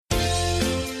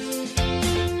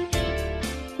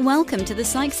Welcome to the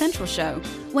Psych Central Show,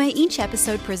 where each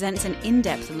episode presents an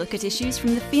in-depth look at issues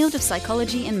from the field of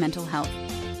psychology and mental health,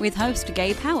 with host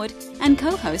Gabe Howard and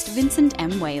co-host Vincent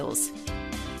M. Wales.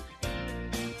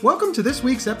 Welcome to this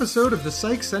week's episode of the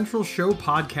Psych Central Show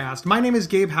podcast. My name is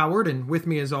Gabe Howard, and with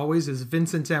me as always is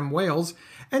Vincent M. Wales.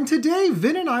 And today,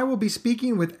 Vin and I will be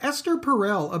speaking with Esther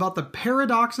Perel about the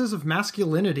paradoxes of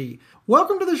masculinity.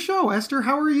 Welcome to the show, Esther.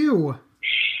 How are you?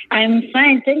 I'm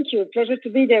fine, thank you. Pleasure to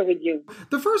be there with you.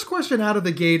 The first question out of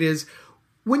the gate is,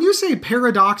 when you say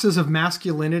paradoxes of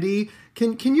masculinity,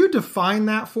 can you define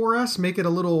that for us? Make it a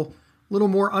little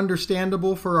more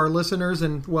understandable for our listeners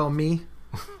and, well, me?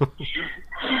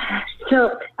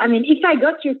 So, if I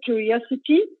got your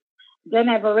curiosity, then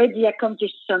I've already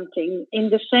accomplished something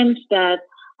in the sense that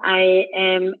I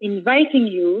am inviting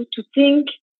you to think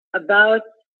about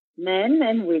men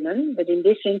and women, but in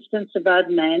this instance about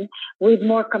men, with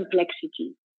more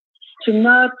complexity. To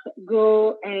not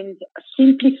go and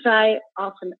simplify,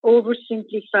 often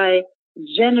oversimplify,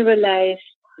 generalize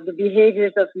the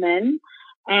behaviors of men,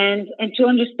 and to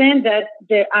understand that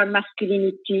there are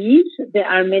masculinities, there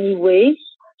are many ways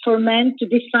for men to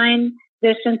define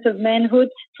their sense of manhood,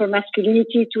 for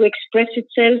masculinity to express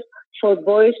itself, for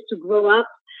boys to grow up,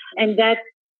 and that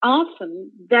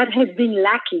often that has been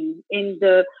lacking in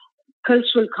the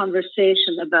cultural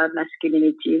conversation about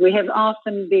masculinity. We have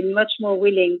often been much more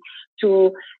willing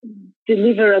to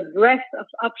deliver a breadth of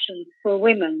options for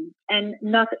women and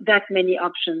not that many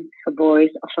options for boys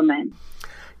or for men.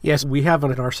 Yes, we have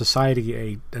in our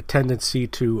society a tendency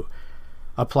to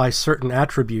apply certain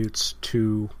attributes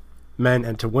to men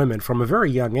and to women from a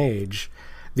very young age.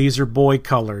 These are boy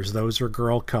colors, those are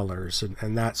girl colors,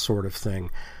 and that sort of thing.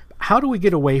 How do we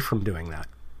get away from doing that?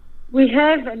 We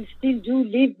have and still do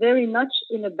live very much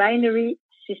in a binary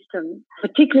system,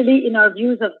 particularly in our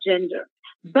views of gender.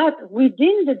 But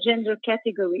within the gender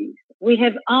categories, we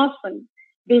have often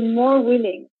been more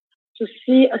willing to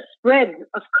see a spread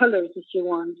of colors, if you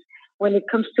want, when it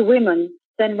comes to women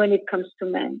than when it comes to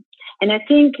men. And I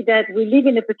think that we live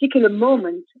in a particular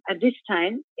moment at this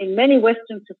time in many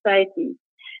Western societies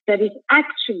that is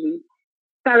actually,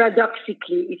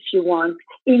 paradoxically, if you want,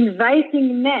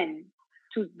 inviting men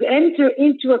to enter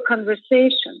into a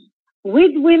conversation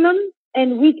with women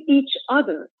and with each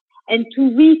other and to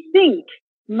rethink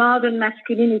modern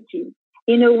masculinity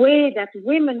in a way that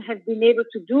women have been able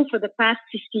to do for the past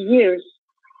 50 years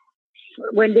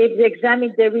when they've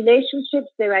examined their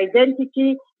relationships, their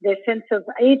identity, their sense of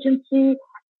agency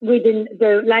within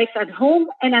their life at home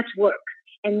and at work.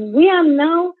 And we are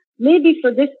now, maybe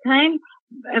for this time,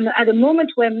 at a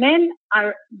moment where men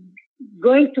are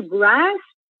going to grasp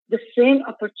the same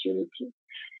opportunity.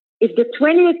 If the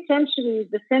 20th century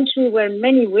is the century where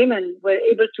many women were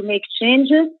able to make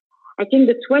changes, I think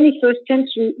the 21st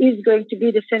century is going to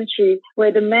be the century where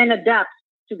the men adapt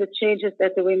to the changes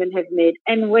that the women have made.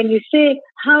 And when you say,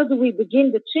 how do we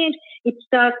begin the change? It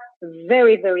starts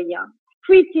very, very young.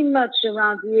 Pretty much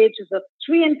around the ages of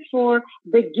 3 and 4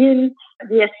 begin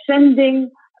the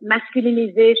ascending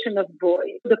masculinization of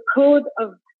boys. The code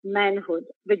of manhood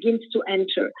begins to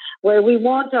enter, where we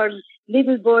want our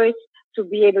little boys to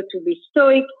be able to be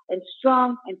stoic and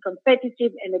strong and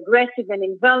competitive and aggressive and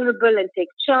invulnerable and take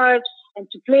charge and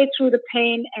to play through the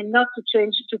pain and not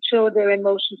to show their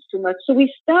emotions too much. So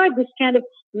we start this kind of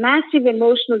massive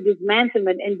emotional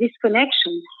dismantlement and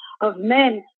disconnection of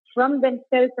men from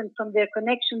themselves and from their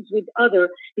connections with others,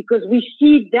 because we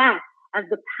see that as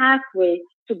the pathway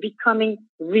to becoming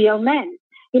real men.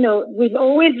 We've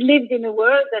always lived in a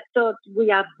world that thought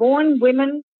we are born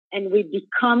women and we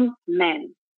become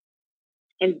men.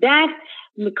 And that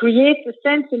creates a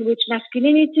sense in which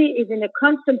masculinity is in a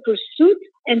constant pursuit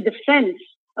and defense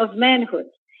of manhood.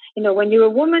 When you're a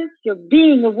woman, you're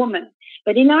being a woman.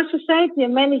 But in our society, a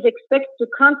man is expected to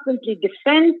constantly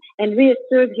defend and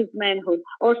reassert his manhood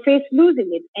or face losing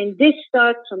it. And this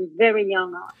starts from very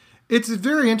young on. It's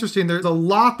very interesting. There's a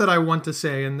lot that I want to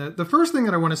say. And the first thing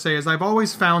that I want to say is I've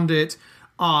always found it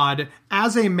odd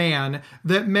as a man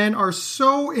that men are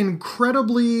so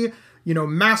incredibly,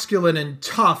 masculine and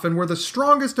tough, and we're the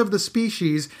strongest of the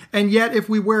species. And yet if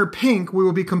we wear pink, we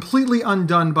will be completely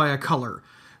undone by a color.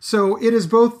 So it is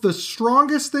both the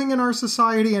strongest thing in our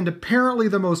society and apparently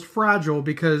the most fragile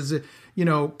because,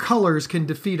 colors can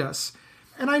defeat us.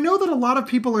 And I know that a lot of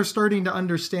people are starting to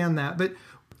understand that, but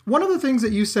one of the things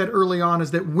that you said early on is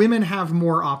that women have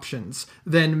more options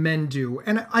than men do.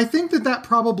 And I think that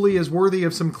probably is worthy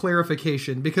of some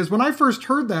clarification, because when I first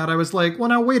heard that, I was like, well,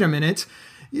 now wait a minute.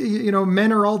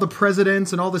 Men are all the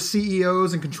presidents and all the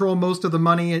CEOs and control most of the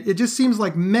money. It just seems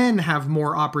like men have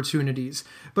more opportunities.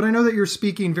 But I know that you're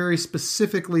speaking very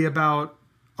specifically about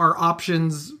our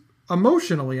options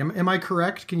emotionally. Am I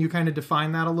correct? Can you kind of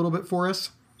define that a little bit for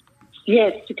us?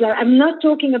 Yes, I'm not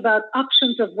talking about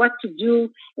options of what to do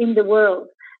in the world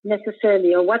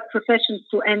necessarily or what professions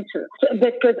to enter.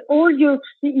 Because all your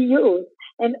CEOs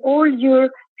and all your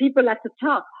people at the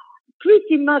top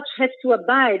pretty much have to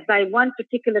abide by one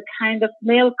particular kind of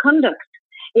male conduct.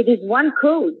 It is one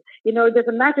code. It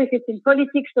doesn't matter if it's in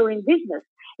politics or in business.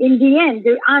 In the end,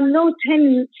 there are no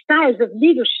 10 styles of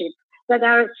leadership that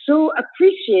are so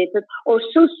appreciated or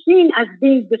so seen as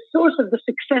being the source of the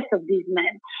success of these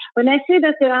men. When I say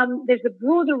that there's a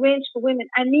broader range for women,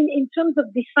 I mean in terms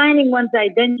of defining one's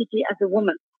identity as a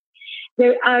woman.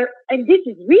 There are, and this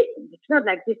is recent, it's not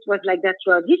like this was like that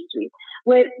throughout history,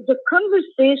 where the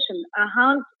conversation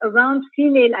around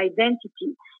female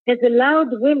identity has allowed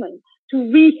women to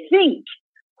rethink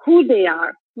who they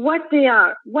are, what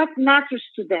matters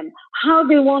to them, how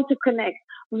they want to connect,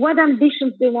 what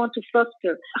ambitions they want to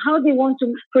foster, how they want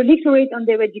to proliferate on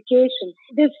their education.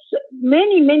 There's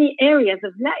many, many areas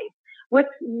of life. What's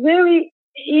very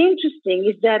interesting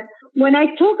is that when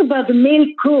I talk about the male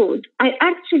code, I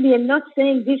actually am not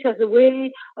saying this as a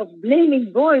way of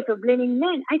blaming boys or blaming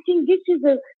men. I think this is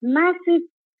a massive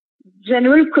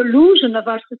general collusion of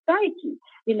our society.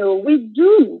 We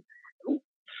do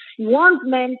want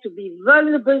men to be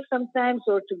vulnerable sometimes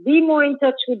or to be more in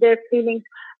touch with their feelings,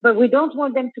 but we don't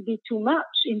want them to be too much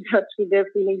in touch with their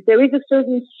feelings. There is a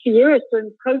certain fear, a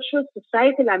certain cultural,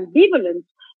 societal ambivalence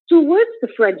towards the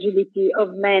fragility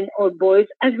of men or boys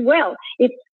as well.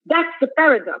 That's the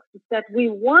paradox. It's that we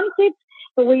want it,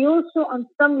 but we also on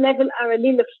some level are a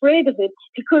little afraid of it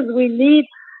because we need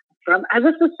as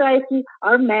a society,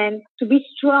 our men to be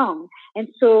strong. And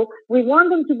so we want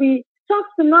them to be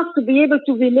soft enough to be able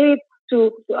to relate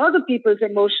to other people's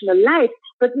emotional life,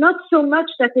 but not so much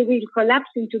that they will collapse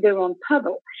into their own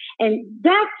puddle. And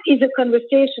that is a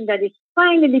conversation that is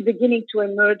finally beginning to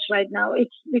emerge right now.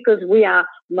 It's because we are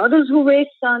mothers who raise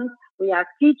sons, we are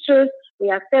teachers, we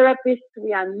are therapists,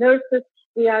 we are nurses,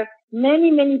 we are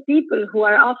many, many people who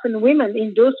are often women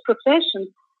in those professions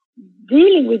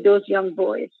dealing with those young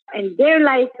boys. And their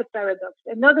life is a paradox.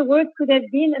 Another word could have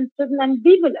been a certain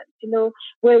ambivalence,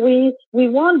 where we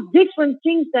want different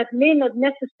things that may not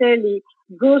necessarily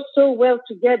go so well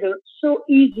together so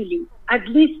easily, at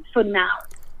least for now.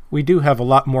 We do have a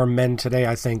lot more men today,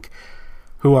 I think,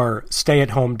 who are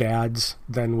stay-at-home dads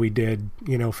than we did,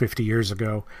 50 years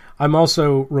ago. I'm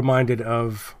also reminded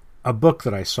of a book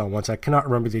that I saw once. I cannot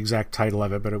remember the exact title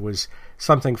of it, but it was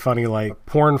something funny like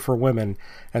Porn for Women,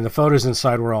 and the photos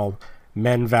inside were all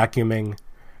men vacuuming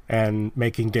and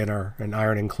making dinner and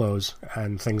ironing clothes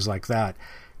and things like that.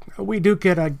 We do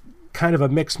get a kind of a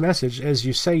mixed message. As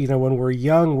you say, when we're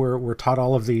young, we're taught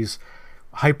all of these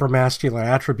hyper-masculine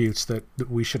attributes that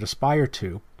we should aspire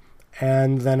to.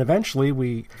 And then eventually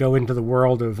we go into the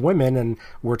world of women and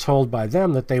we're told by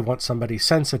them that they want somebody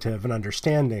sensitive and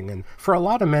understanding. And for a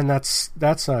lot of men, that's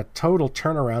a total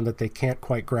turnaround that they can't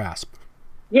quite grasp.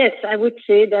 Yes, I would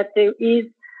say that there is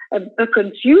a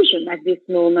confusion at this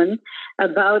moment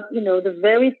about, the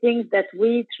very things that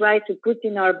we try to put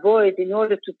in our boys in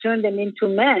order to turn them into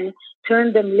men,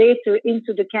 turn them later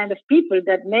into the kind of people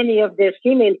that many of their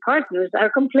female partners are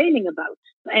complaining about.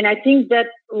 And I think that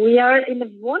we are in a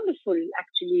wonderful,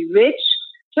 actually rich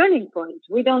turning point.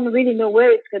 We don't really know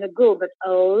where it's going to go, but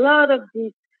a lot of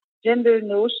these gender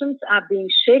notions are being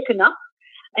shaken up.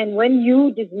 And when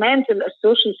you dismantle a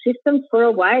social system for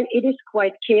a while, it is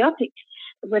quite chaotic.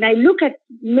 When I look at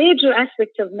major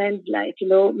aspects of men's life,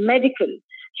 medical,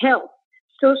 health,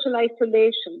 social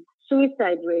isolation,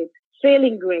 suicide rates,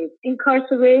 failing grades,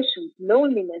 incarceration,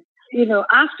 loneliness,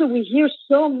 after we hear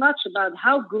so much about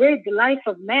how great the life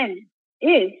of men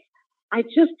is, I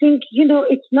just think,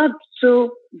 it's not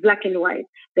so black and white.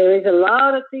 There is a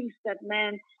lot of things that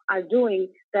men are doing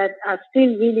that are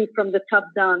still really from the top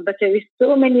down, but there is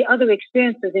so many other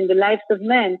experiences in the lives of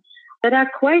men that are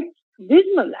quite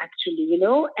dismal, actually,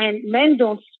 and men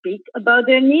don't speak about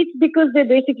their needs because they're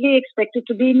basically expected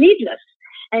to be needless.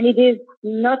 And it is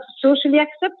not socially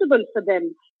acceptable for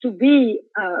them to be,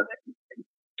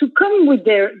 to come with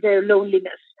their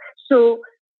loneliness. So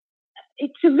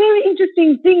it's a very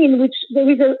interesting thing in which there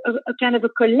is a kind of a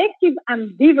collective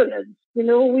ambivalence.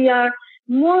 We are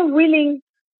more willing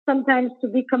sometimes to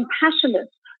be compassionate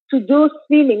to those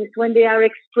feelings when they are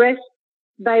expressed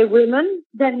by women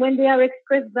than when they are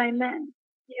expressed by men.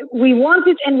 We want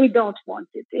it and we don't want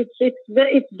it.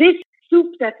 It's this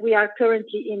soup that we are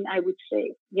currently in, I would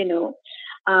say,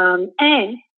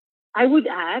 and I would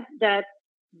add that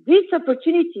this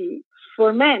opportunity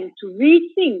for men to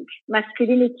rethink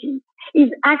masculinity is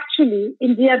actually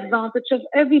in the advantage of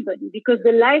everybody, because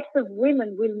the lives of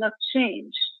women will not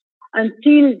change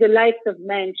until the lives of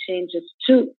men changes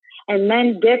too. And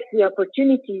men get the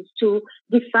opportunities to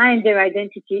define their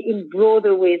identity in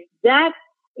broader ways. That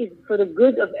is for the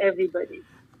good of everybody.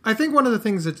 I think one of the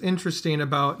things that's interesting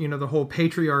about, the whole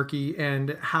patriarchy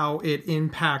and how it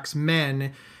impacts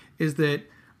men is that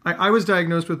I was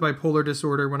diagnosed with bipolar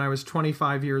disorder when I was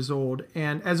 25 years old.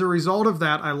 And as a result of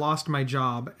that, I lost my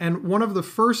job. And one of the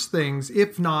first things,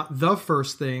 if not the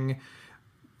first thing,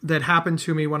 that happened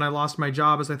to me when I lost my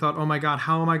job is I thought, oh my God,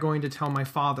 how am I going to tell my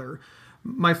father?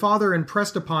 My father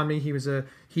impressed upon me. He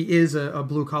is a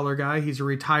blue collar guy. He's a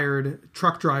retired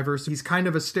truck driver. So he's kind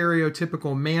of a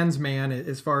stereotypical man's man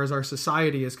as far as our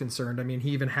society is concerned. I mean, he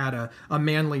even had a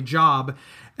manly job.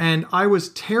 And I was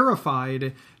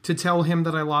terrified to tell him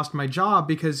that I lost my job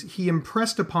because he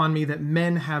impressed upon me that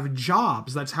men have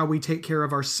jobs. That's how we take care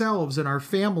of ourselves and our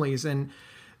families. And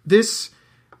this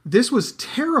was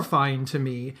terrifying to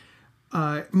me.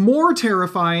 More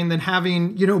terrifying than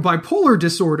having, bipolar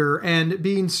disorder and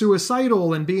being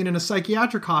suicidal and being in a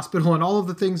psychiatric hospital and all of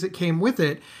the things that came with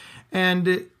it.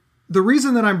 And the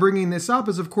reason that I'm bringing this up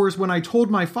is, of course, when I told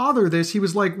my father this, he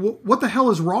was like, what the hell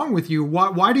is wrong with you?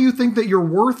 Why do you think that your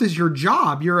worth is your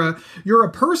job? You're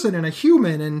a person and a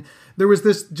human. And there was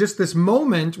this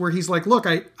moment where he's like, look,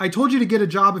 I told you to get a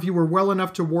job if you were well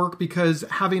enough to work because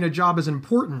having a job is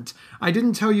important. I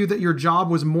didn't tell you that your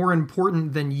job was more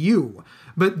important than you.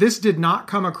 But this did not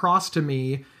come across to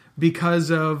me because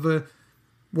of,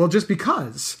 just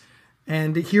because.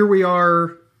 And here we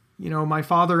are, my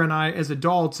father and I as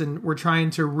adults, and we're trying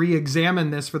to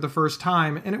re-examine this for the first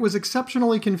time. And it was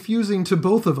exceptionally confusing to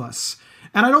both of us.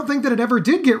 And I don't think that it ever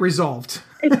did get resolved.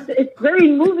 It's very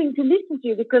moving to listen to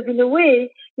you because in a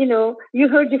way, you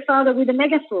heard your father with a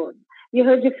megaphone. You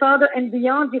heard your father, and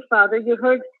beyond your father, you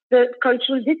heard the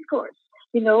cultural discourse.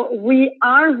 We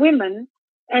are women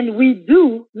and we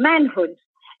do manhood.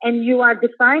 And you are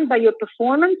defined by your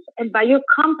performance and by your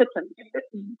competence,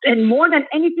 and more than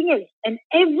anything else. And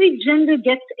every gender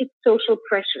gets its social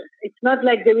pressure. It's not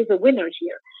like there is a winner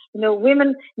here.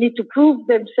 Women need to prove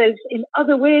themselves in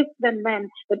other ways than men,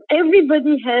 but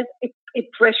everybody has a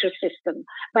pressure system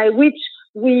by which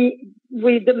we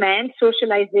demand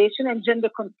socialization and gender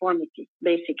conformity,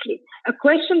 basically. A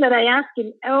question that I ask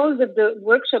in all of the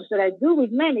workshops that I do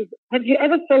with men is, have you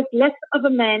ever felt less of a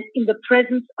man in the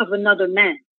presence of another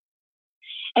man?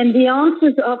 And the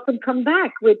answers often come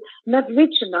back with not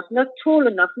rich enough, not tall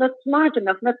enough, not smart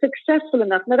enough, not successful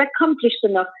enough, not accomplished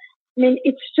enough. I mean,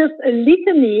 it's just a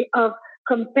litany of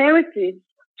comparatives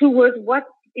towards what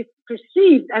is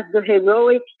perceived as the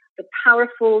heroic, the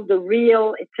powerful, the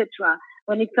real, etc.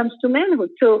 when it comes to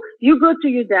manhood. So you go to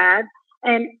your dad,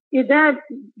 and your dad,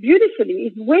 beautifully,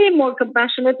 is way more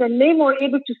compassionate and way more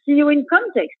able to see you in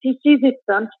context. He sees his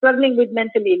son struggling with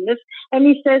mental illness, and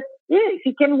he says, yeah, if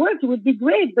he can work, it would be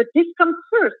great, but this comes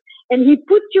first. And he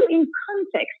puts you in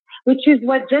context, which is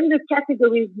what gender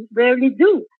categories rarely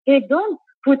do. They don't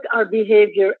put our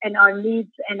behavior and our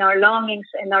needs and our longings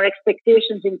and our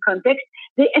expectations in context.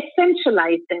 They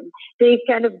essentialize them. They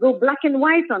kind of go black and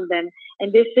white on them.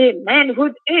 And they say,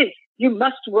 manhood is, you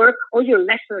must work or you're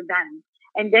lesser than.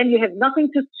 And then you have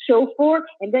nothing to show for,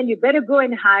 and then you better go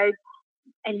and hide.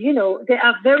 And, there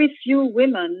are very few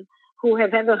women who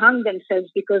have ever hung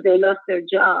themselves because they lost their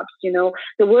jobs.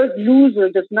 The word loser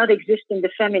does not exist in the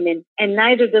feminine, and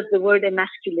neither does the word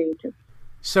emasculated.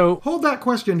 So hold that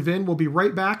question, Vin. We'll be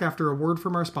right back after a word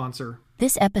from our sponsor.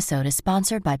 This episode is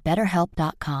sponsored by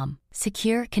BetterHelp.com.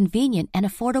 Secure, convenient, and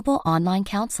affordable online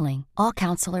counseling. All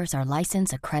counselors are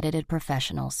licensed, accredited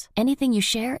professionals. Anything you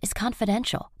share is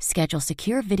confidential. Schedule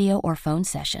secure video or phone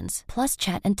sessions, plus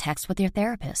chat and text with your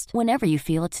therapist whenever you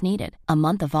feel it's needed. A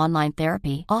month of online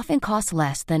therapy often costs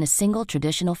less than a single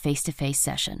traditional face-to-face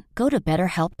session. Go to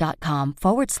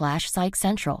BetterHelp.com/Psych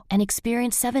Central and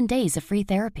experience 7 days of free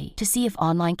therapy to see if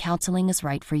online counseling is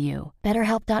right for you.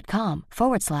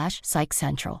 BetterHelp.com/Psych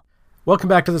Central. Welcome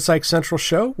back to the Psych Central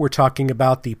Show. We're talking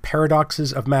about the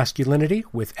paradoxes of masculinity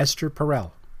with Esther Perel.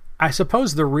 I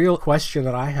suppose the real question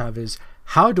that I have is,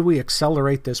 how do we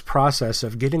accelerate this process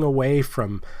of getting away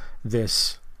from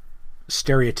this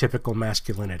stereotypical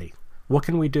masculinity? What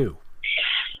can we do?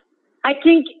 I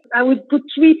think I would put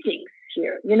three things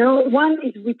here. One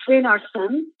is we train our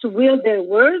sons to wield their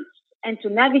words and to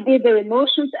navigate their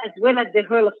emotions as well as they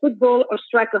hurl a football or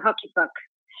strike a hockey puck,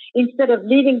 instead of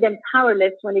leaving them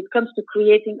powerless when it comes to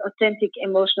creating authentic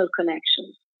emotional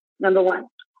connections. Number one.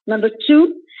 Number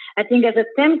two, I think as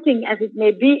tempting as it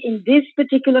may be in this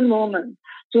particular moment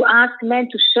to ask men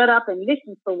to shut up and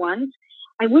listen for once,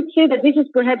 I would say that this is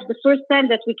perhaps the first time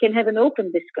that we can have an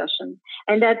open discussion,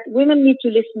 and that women need to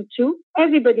listen to.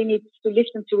 Everybody needs to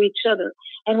listen to each other.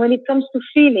 And when it comes to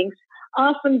feelings,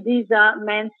 often these are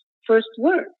men's first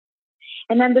words.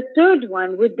 And then the third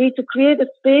one would be to create a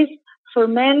space for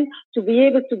men to be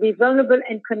able to be vulnerable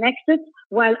and connected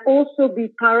while also be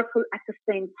powerful at the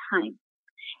same time.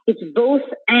 It's both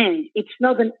and. It's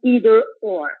not an either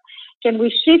or. Can we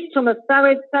shift from a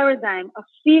paradigm of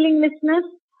feelinglessness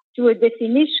to a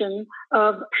definition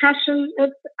of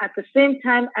passionate at the same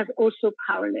time as also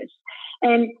powerless?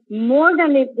 And more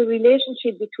than the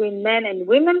relationship between men and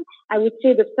women, I would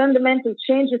say the fundamental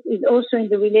changes is also in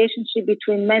the relationship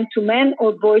between men to men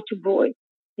or boy to boy.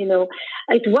 You know,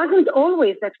 it wasn't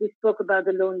always that we spoke about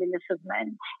the loneliness of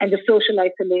men and the social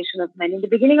isolation of men. In the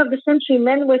beginning of the century,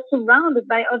 men were surrounded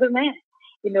by other men,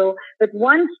 you know, but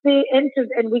once they entered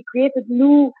and we created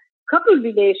new couple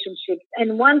relationships,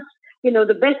 and once, you know,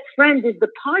 the best friend is the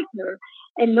partner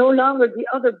and no longer the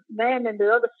other man and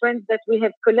the other friends that we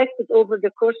have collected over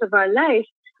the course of our life,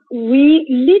 we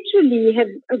literally have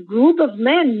a group of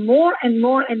men more and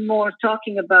more and more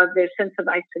talking about their sense of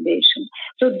isolation.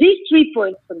 So these 3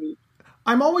 points for me.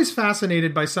 I'm always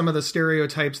fascinated by some of the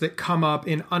stereotypes that come up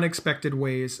in unexpected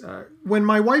ways. When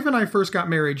my wife and I first got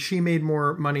married, she made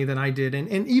more money than I did.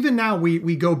 And even now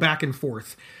we go back and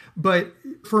forth. But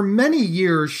for many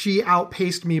years, she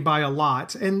outpaced me by a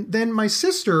lot. And then my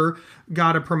sister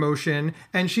got a promotion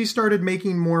and she started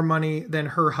making more money than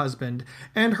her husband.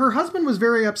 And her husband was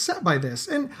very upset by this.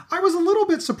 And I was a little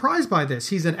bit surprised by this.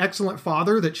 He's an excellent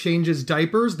father that changes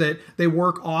diapers, that they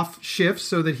work off shifts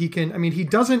so that he can, I mean, he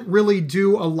doesn't really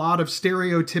do a lot of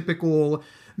stereotypical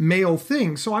male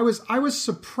thing. So I was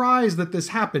surprised that this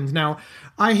happened. Now,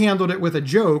 I handled it with a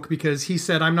joke because he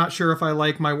said, I'm not sure if I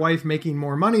like my wife making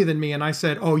more money than me. And I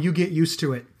said, oh, you get used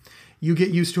to it. You get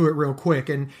used to it real quick.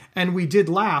 And we did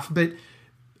laugh, but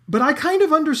I kind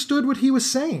of understood what he was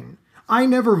saying. I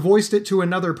never voiced it to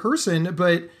another person,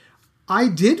 but I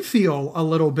did feel a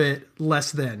little bit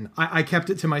less than. I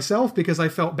kept it to myself because I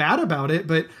felt bad about it,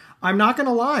 but I'm not going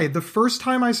to lie. The first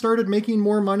time I started making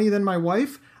more money than my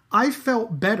wife, I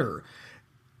felt better.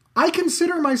 I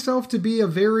consider myself to be a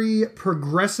very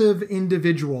progressive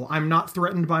individual. I'm not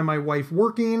threatened by my wife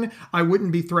working. I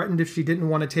wouldn't be threatened if she didn't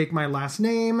want to take my last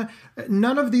name.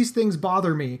 None of these things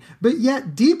bother me. But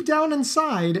yet, deep down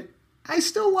inside, I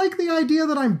still like the idea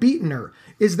that I'm beating her.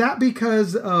 Is that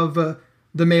because of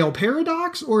the male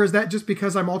paradox, or is that just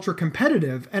because I'm ultra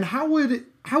competitive? And how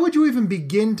would you even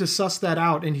begin to suss that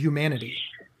out in humanity?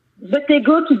 But they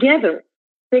go together.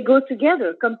 They go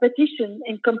together. Competition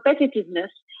and competitiveness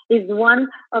is one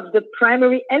of the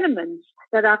primary elements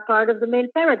that are part of the male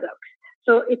paradox.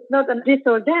 So it's not a this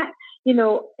or that. You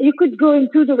know, you could go in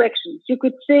 2 directions. You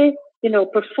could say, you know,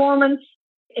 performance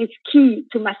is key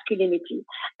to masculinity,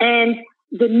 and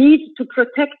the need to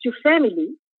protect your family,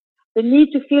 the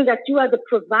need to feel that you are the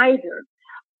provider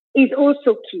is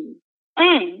also key.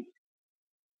 And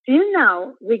till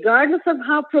now, regardless of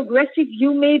how progressive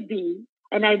you may be,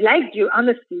 and I liked your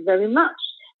honesty very much,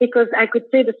 because I could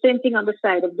say the same thing on the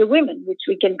side of the women, which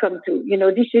we can come to. You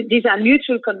know, these are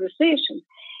mutual conversations,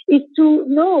 is to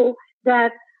know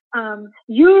that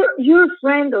your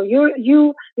friend or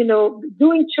you know,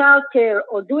 doing childcare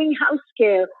or doing house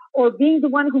care or being the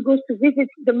one who goes to visit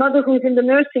the mother who's in the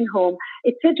nursing home,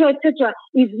 etc.,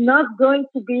 is not going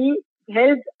to be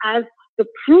held as the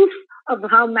proof of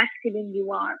how masculine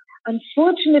you are.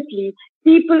 Unfortunately,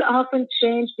 people often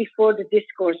change before the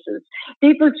discourses.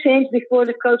 People change before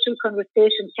the cultural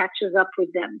conversation catches up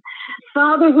with them.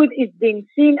 Fatherhood is being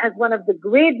seen as one of the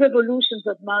great revolutions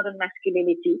of modern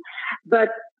masculinity. But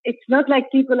it's not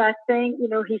like people are saying, you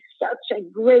know, he's such a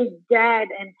great dad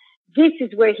and this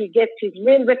is where he gets his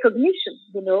real recognition,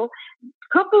 you know.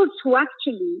 Couples who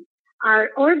actually are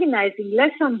organizing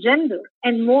less on gender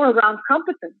and more around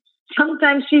competence.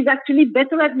 Sometimes she's actually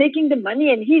better at making the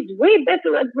money and he's way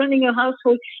better at running a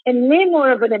household and way more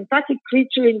of an empathic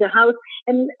creature in the house,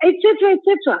 and etc.,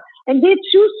 etc. And they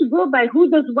choose to go by who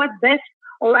does what best,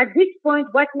 or at this point,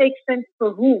 what makes sense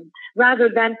for whom, rather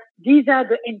than these are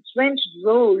the entrenched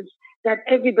roles that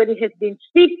everybody has been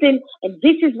steeped in, and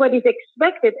this is what is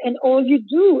expected, and all you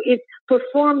do is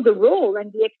perform the role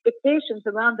and the expectations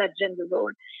around that gender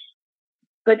role.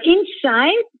 But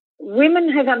inside,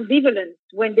 women have ambivalence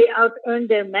when they out-earn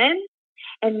their men,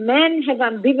 and men have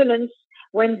ambivalence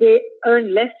when they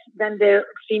earn less than their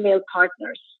female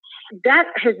partners. That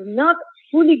has not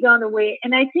fully gone away,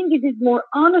 and I think it is more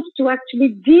honest to actually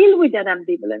deal with that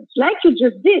ambivalence, like you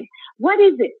just did. What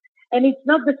is it? And it's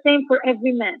not the same for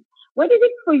every man. What is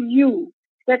it for you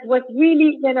that was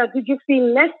really, you know, did you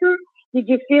feel lesser Did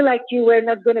you feel like you were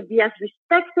not going to be as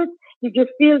respected? Did you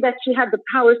feel that she had the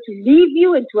power to leave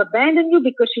you and to abandon you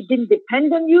because she didn't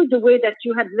depend on you the way that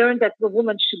you had learned that a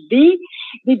woman should be?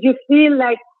 Did you feel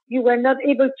like you were not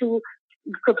able to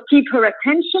keep her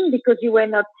attention because you were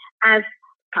not as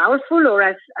powerful or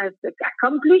as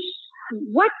accomplished?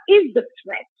 What is the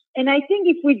threat? And I think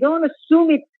if we don't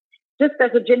assume it just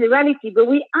as a generality, but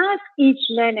we ask each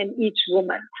man and each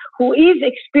woman who is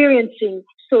experiencing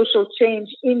social change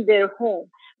in their home,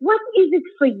 what is it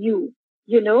for you?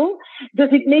 You know, does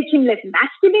it make him less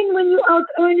masculine when you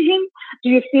out-earn him? Do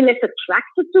you feel less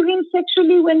attracted to him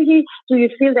sexually do you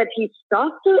feel that he's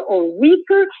softer or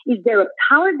weaker? Is there a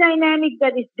power dynamic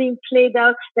that is being played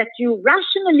out that you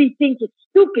rationally think is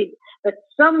stupid, but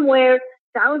somewhere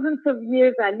thousands of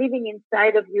years are living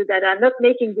inside of you that are not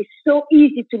making this so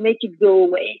easy to make it go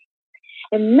away?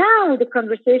 And now the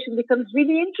conversation becomes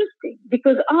really interesting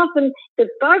because often the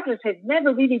partners have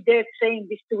never really dared saying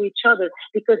this to each other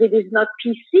because it is not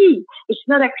PC. It's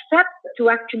not accepted to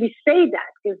actually say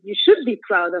that because you should be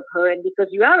proud of her and because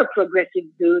you are a progressive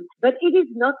dude. But it is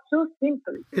not so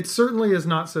simple. It certainly is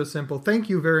not so simple. Thank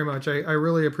you very much. I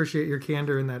really appreciate your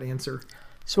candor in that answer.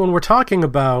 So when we're talking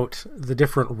about the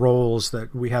different roles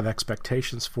that we have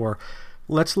expectations for,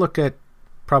 let's look at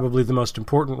probably the most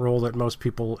important role that most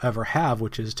people ever have,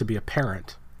 which is to be a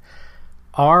parent.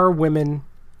 Are women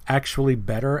actually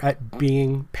better at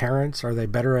being parents? Are they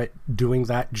better at doing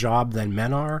that job than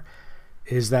men are?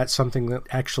 Is that something that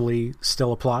actually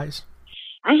still applies?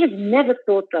 I have never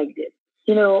thought like this.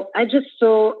 You know, I just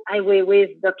saw Ai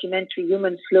Weiwei's documentary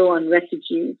Human Flow on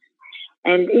refugees.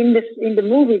 And in the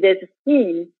movie, there's a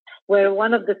scene where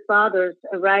one of the fathers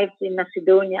arrives in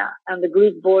Macedonia on the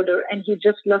Greek border, and he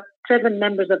just lost 7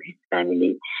 members of his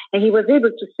family. And he was able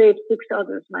to save 6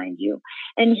 others, mind you.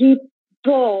 And he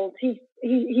bawled,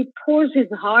 he pours his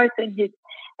heart and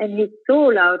his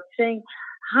soul out, saying,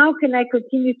 how can I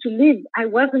continue to live? I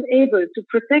wasn't able to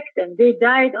protect them. They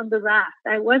died on the raft.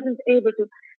 I wasn't able to,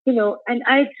 and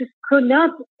I just could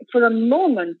not for a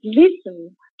moment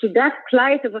listen to that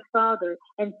plight of a father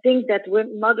and think that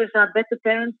mothers are better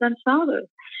parents than fathers.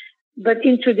 But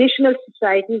in traditional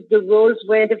societies, the roles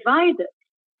were divided.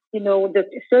 The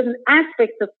certain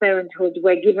aspects of parenthood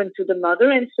were given to the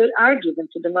mother and are given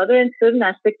to the mother, and certain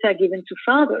aspects are given to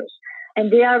fathers.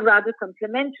 And they are rather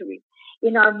complementary.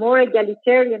 In our more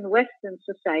egalitarian Western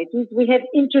societies, we have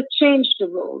interchanged the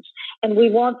roles, and we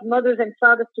want mothers and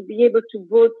fathers to be able to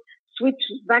both switch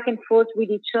back and forth with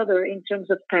each other in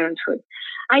terms of parenthood.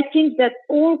 I think that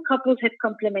all couples have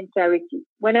complementarity.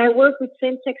 When I work with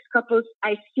same-sex couples,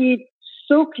 I see it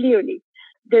so clearly.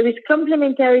 There is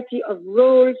complementarity of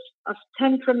roles, of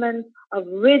temperament, of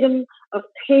rhythm, of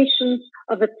patience,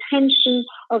 of attention,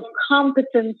 of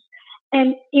competence.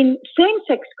 And in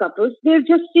same-sex couples, they're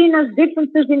just seen as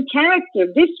differences in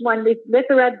character. This one is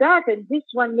better at that, and this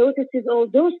one notices all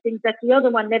those things that the other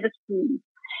one never sees.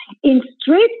 In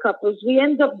straight couples, we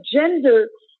end up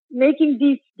making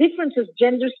these differences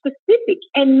gender specific,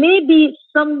 and maybe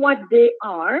somewhat they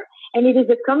are, and it is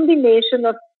a combination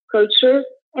of culture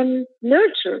and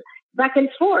nurture, back and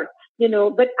forth,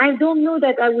 but I don't know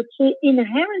that I would say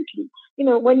inherently.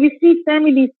 When you see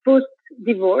families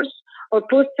post-divorce or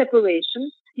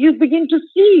post-separation, you begin to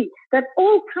see that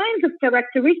all kinds of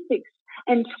characteristics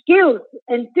and skills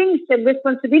and things and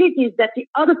responsibilities that the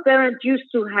other parent used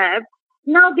to have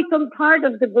now become part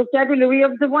of the vocabulary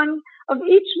of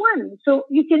each one. So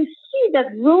you can see that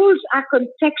roles are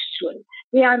contextual.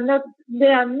 They are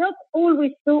not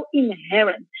always so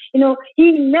inherent.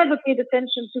 He never paid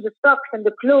attention to the socks and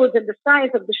the clothes and the size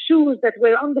of the shoes that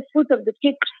were on the foot of the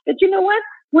kid. But you know what?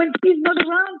 When he's not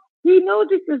around, he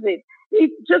notices it. It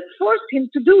just forced him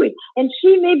to do it. And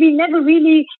she maybe never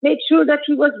really made sure that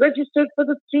he was registered for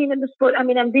the team and the sport. I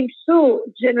mean, I'm being so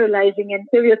generalizing and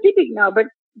stereotypic now, but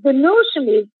the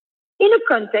notion is, in a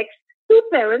context, 2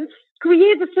 parents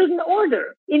create a certain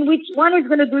order in which one is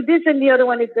going to do this and the other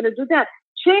one is going to do that.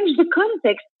 Change the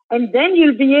context, and then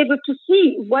you'll be able to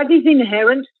see what is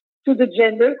inherent to the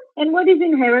gender and what is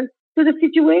inherent to the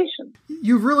situation.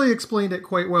 You've really explained it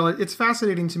quite well. It's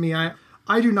fascinating to me.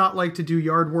 I do not like to do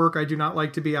yard work. I do not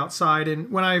like to be outside.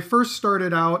 And when I first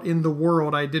started out in the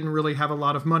world, I didn't really have a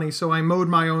lot of money. So I mowed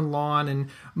my own lawn and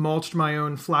mulched my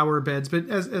own flower beds. But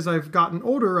as I've gotten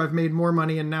older, I've made more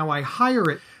money and now I hire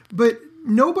it. But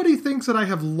nobody thinks that I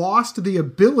have lost the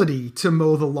ability to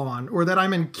mow the lawn, or that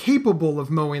I'm incapable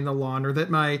of mowing the lawn, or that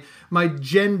my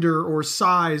gender or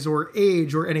size or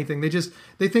age or anything.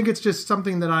 They think it's just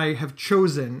something that I have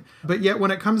chosen. But yet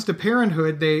when it comes to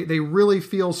parenthood, they really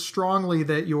feel strongly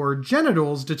that your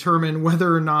genitals determine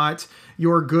whether or not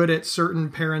you're good at certain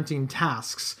parenting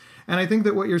tasks. And I think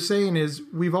that what you're saying is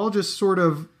we've all just sort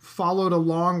of followed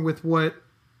along with what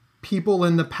people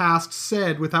in the past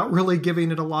said without really giving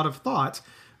it a lot of thought.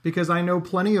 Because I know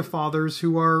plenty of fathers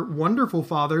who are wonderful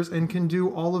fathers and can do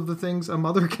all of the things a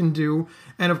mother can do,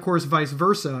 and of course vice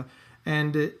versa.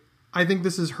 And I think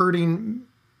this is hurting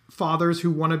fathers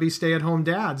who want to be stay-at-home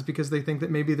dads because they think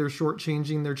that maybe they're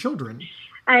shortchanging their children.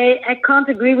 I can't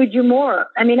agree with you more.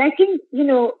 I mean, I think,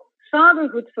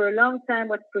 fatherhood for a long time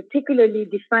was particularly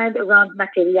defined around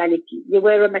materiality. You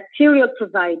were a material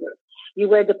provider. You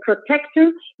were the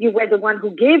protector. You were the one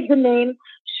who gave the name.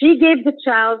 She gave the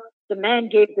child. The man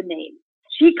gave the name.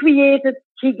 She created.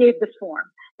 He gave the form.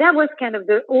 That was kind of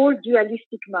the old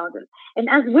dualistic model. And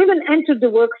as women entered the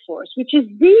workforce, which is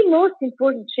the most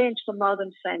important change for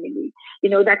modern family,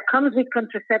 that comes with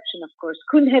contraception, of course,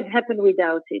 couldn't have happened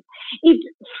without it. It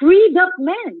freed up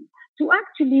men to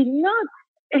actually not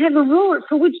have a role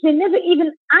for which they never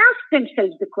even asked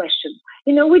themselves the question.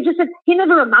 We just said, he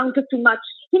never amounted to much.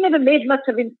 He never made much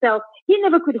of himself. He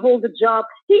never could hold a job.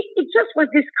 It just was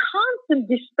this constant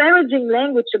disparaging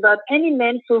language about any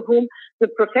man for whom the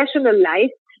professional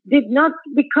life did not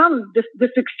become the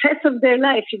success of their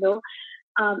life,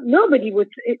 Nobody would,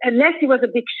 unless he was a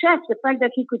big chef, the fact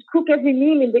that he could cook every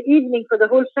meal in the evening for the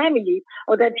whole family,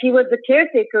 or that he was the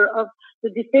caretaker of the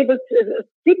disabled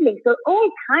siblings, or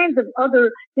all kinds of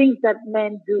other things that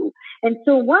men do. And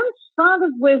so once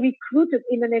fathers were recruited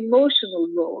in an emotional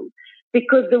role,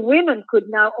 because the women could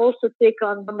now also take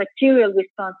on the material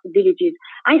responsibilities,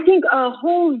 I think our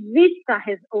whole vista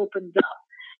has opened up.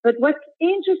 But what's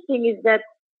interesting is that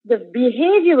the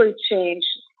behavioral change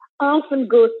often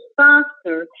goes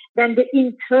faster than the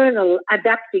internal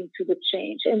adapting to the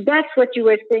change. And that's what you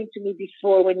were saying to me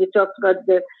before when you talked about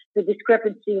the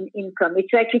discrepancy in income.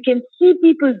 It's like you can see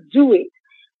people do it,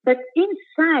 but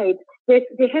inside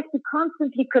they have to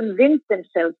constantly convince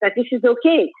themselves that this is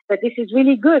okay, that this is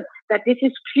really good, that this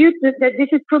is cute, that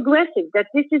this is progressive, that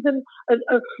this is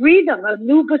a freedom, a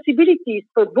new possibilities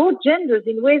for both genders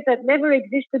in ways that never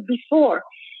existed before.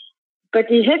 But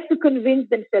they have to convince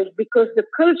themselves because the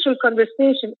cultural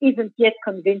conversation isn't yet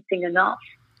convincing enough.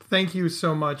 Thank you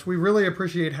so much. We really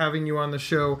appreciate having you on the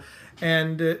show.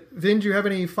 And Vin, do you have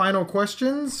any final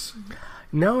questions?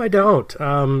 No, I don't.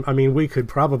 We could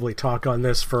probably talk on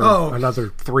this for another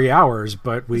 3 hours,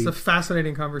 but It's a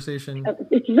fascinating conversation.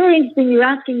 It's very interesting you're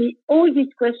asking me all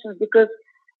these questions because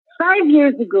 5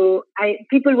 years ago,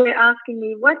 people were asking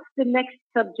me, what's the next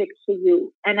subject for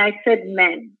you? And I said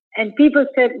men. And people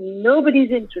said,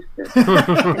 nobody's interested.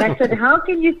 And I said, how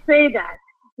can you say that?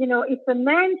 If a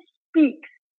man speaks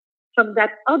from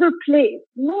that other place,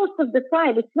 most of the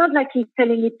time, it's not like he's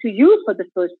telling it to you for the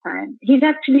first time. He's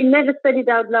actually never said it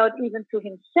out loud even to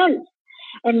himself.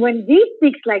 And when he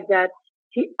speaks like that,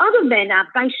 the other men are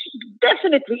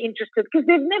definitely interested because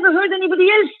they've never heard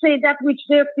anybody else say that which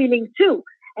they're feeling too.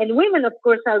 And women, of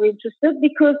course, are interested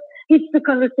because it's the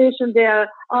conversation they are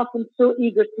often so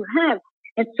eager to have.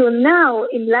 And so now,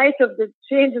 in light of the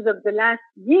changes of the last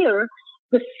year,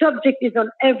 the subject is on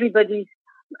everybody's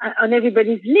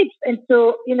lips. And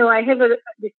so, I have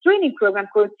this training program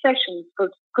called Sessions for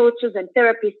coaches and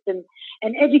therapists and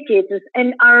educators.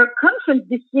 And our conference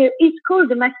this year is called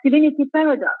the Masculinity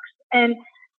Paradox. And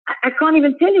I can't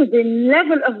even tell you the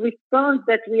level of response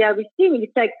that we are receiving.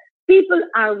 It's like people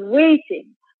are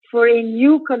waiting for a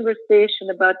new conversation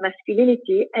about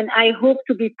masculinity. And I hope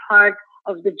to be part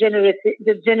of the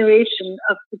generation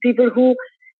of the people who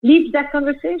lead that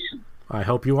conversation. I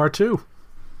hope you are too.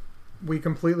 We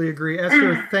completely agree.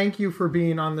 Esther, thank you for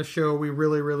being on the show. We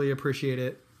really, really appreciate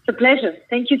it. It's a pleasure.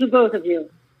 Thank you to both of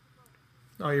you.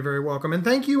 Oh, you're very welcome. And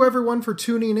thank you, everyone, for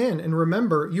tuning in. And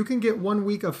remember, you can get 1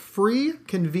 week of free,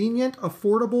 convenient,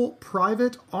 affordable,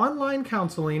 private online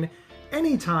counseling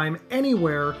anytime,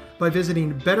 anywhere by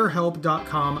visiting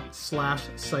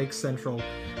betterhelp.com/psychcentral.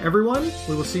 Everyone,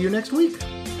 we will see you next week.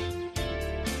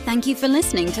 Thank you for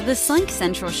listening to the Psych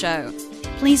Central Show.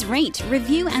 Please rate,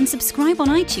 review, and subscribe on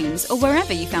iTunes or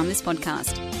wherever you found this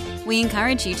podcast. We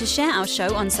encourage you to share our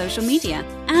show on social media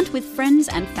and with friends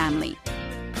and family.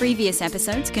 Previous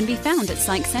episodes can be found at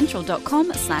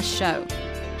psychcentral.com/show.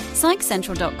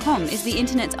 PsychCentral.com is the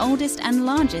internet's oldest and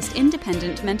largest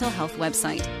independent mental health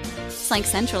website. Psych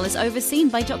Central is overseen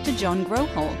by Dr. John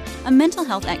Grohol, a mental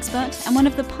health expert and one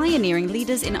of the pioneering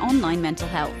leaders in online mental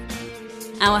health.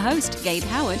 Our host, Gabe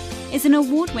Howard, is an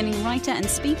award-winning writer and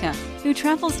speaker who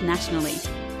travels nationally.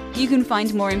 You can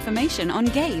find more information on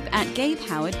Gabe at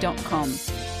gabehoward.com.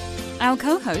 Our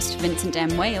co-host, Vincent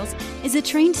M. Wales, is a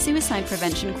trained suicide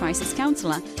prevention crisis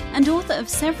counselor and author of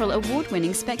several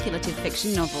award-winning speculative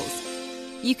fiction novels.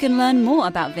 You can learn more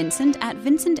about Vincent at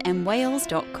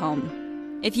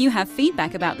vincentmwales.com. If you have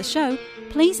feedback about the show,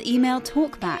 please email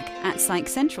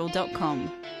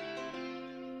talkback@psychcentral.com.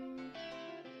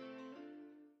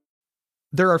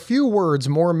 There are few words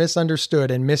more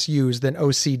misunderstood and misused than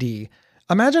OCD.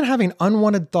 Imagine having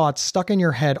unwanted thoughts stuck in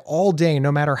your head all day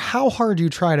no matter how hard you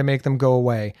try to make them go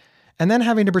away, and then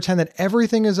having to pretend that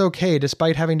everything is okay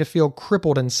despite having to feel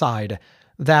crippled inside.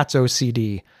 That's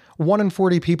OCD. 1 in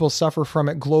 40 people suffer from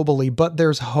it globally, but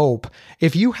there's hope.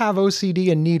 If you have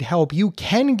OCD and need help, you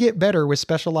can get better with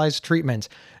specialized treatment.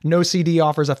 NoCD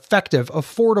offers effective,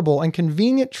 affordable, and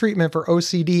convenient treatment for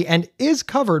OCD and is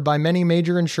covered by many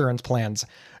major insurance plans.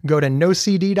 Go to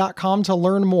nocd.com to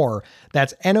learn more.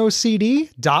 That's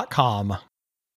nocd.com.